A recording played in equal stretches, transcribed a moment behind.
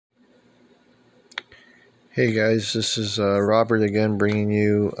Hey guys, this is Robert again, bringing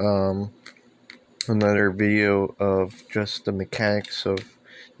you another video of just the mechanics of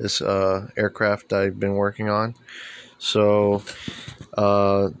this aircraft I've been working on. So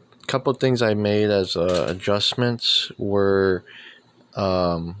a couple things I made as adjustments were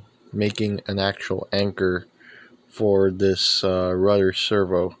making an actual anchor for this rudder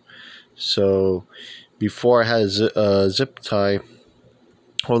servo. So before I had a zip tie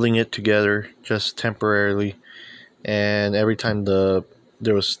holding it together just temporarily, and every time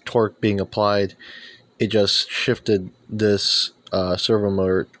there was torque being applied, it just shifted this servo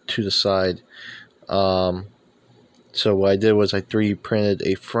motor to the side. So what I did was I 3D printed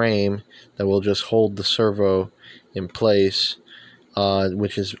a frame that will just hold the servo in place,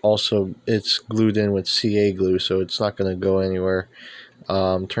 which is also, it's glued in with CA glue, so it's not going to go anywhere.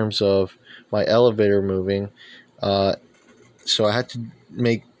 In terms of my elevator moving, so I had to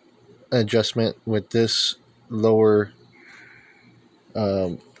make an adjustment with this lower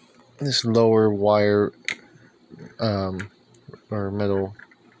wire, or metal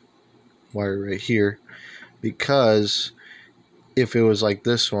wire right here, because if it was like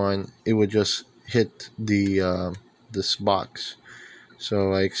this one, it would just hit the this box.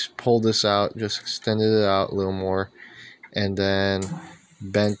 So I pulled this out, just extended it out a little more, and then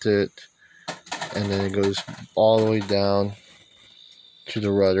bent it, and then it goes all the way down to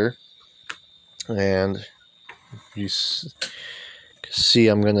the rudder. And you see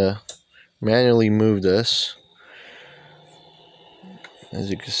I'm gonna manually move this.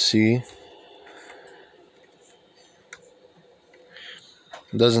 As you can see,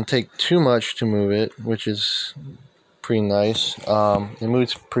 it doesn't take too much to move it, which is pretty nice. It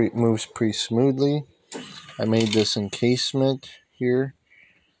moves pretty smoothly. I made this encasement here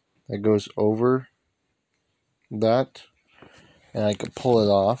that goes over that, and I could pull it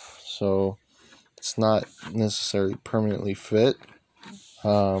off, so it's not necessarily permanently fit.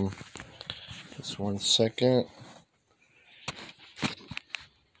 Just 1 second.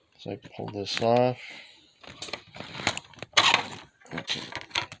 So I pull this off. Okay.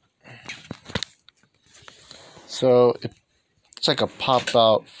 So it's like a pop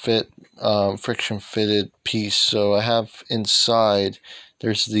out fit, friction fitted piece. So I have inside,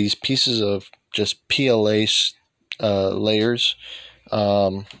 there's these pieces of just PLA layers.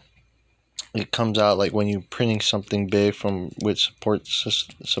 It comes out like when you're printing something big with supports.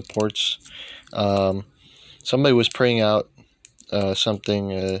 Somebody was printing out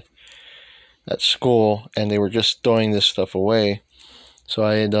something at school, and they were just throwing this stuff away. So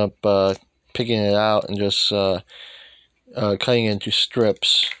I ended up picking it out and just cutting it into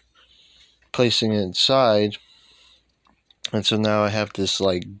strips, placing it inside. And so now I have this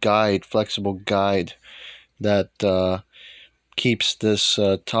like flexible guide that keeps this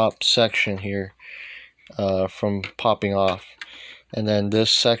top section here from popping off. And then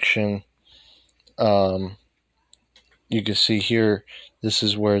this section, you can see here, this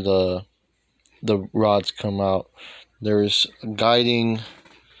is where the rods come out. There's guiding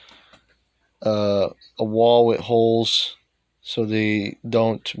a wall with holes so they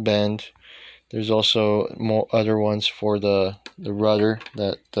don't bend. There's also more other ones for the rudder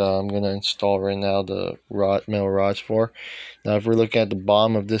that I'm going to install right now, the metal rods for. Now if we're looking at the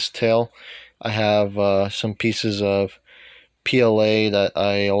bottom of this tail, I have some pieces of PLA that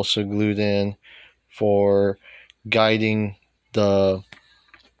I also glued in for guiding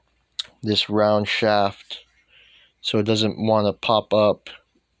this round shaft, so it doesn't want to pop up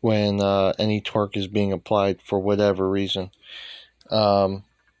when any torque is being applied for whatever reason.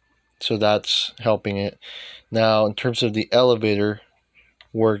 So that's helping it. Now in terms of the elevator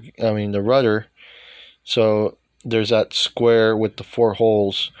work, the rudder, so there's that square with the 4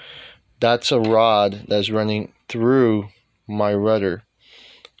 holes. That's a rod that's running through my rudder,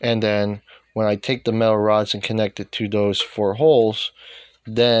 and then when I take the metal rods and connect it to those 4 holes,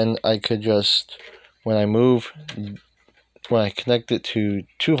 then I could just, when I connect it to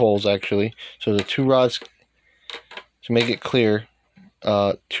 2 holes actually, so the 2 rods, to make it clear,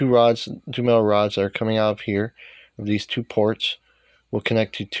 2 metal rods that are coming out of here, of these 2 ports, will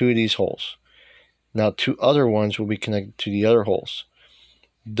connect to 2 of these holes. Now 2 other ones will be connected to the other holes.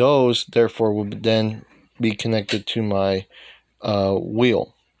 Those therefore will then be connected to my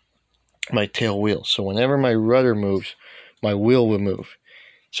wheel, my tail wheel. So whenever my rudder moves, my wheel will move,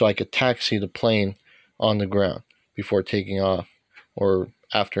 so I could taxi the plane on the ground before taking off or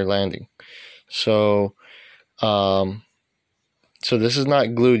after landing. So so this is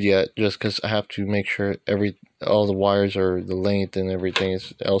not glued yet, just because I have to make sure all the wires are the length and everything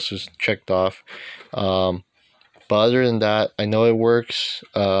else is checked off. But other than that, I know it works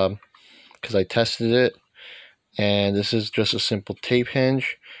because I tested it. and this is just a simple tape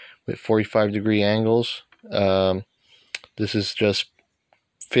hinge with 45-degree angles. This is just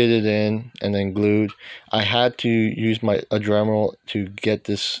fitted in and then glued. I had to use a Dremel to get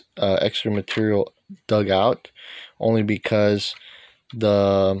this extra material dug out, only because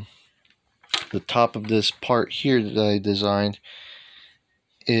the top of this part here that I designed,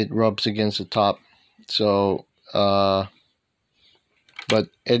 it rubs against the top. So but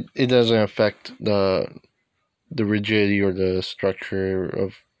it doesn't affect the rigidity or the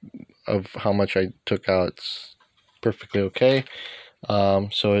structure of how much I took out. It's perfectly okay.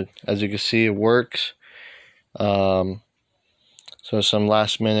 So as you can see, it works. So some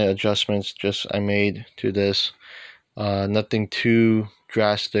last minute adjustments I made to this. Nothing too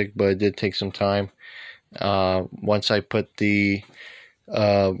drastic, but it did take some time. Once I put the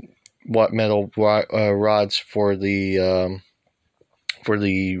metal rods for the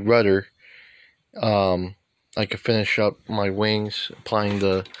rudder, I could finish up my wings, applying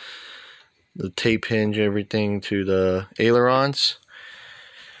the tape hinge, everything to the ailerons,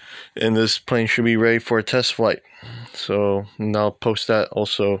 and this plane should be ready for a test flight. So, and I'll post that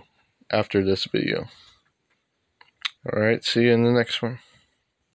also after this video. Alright, see you in the next one.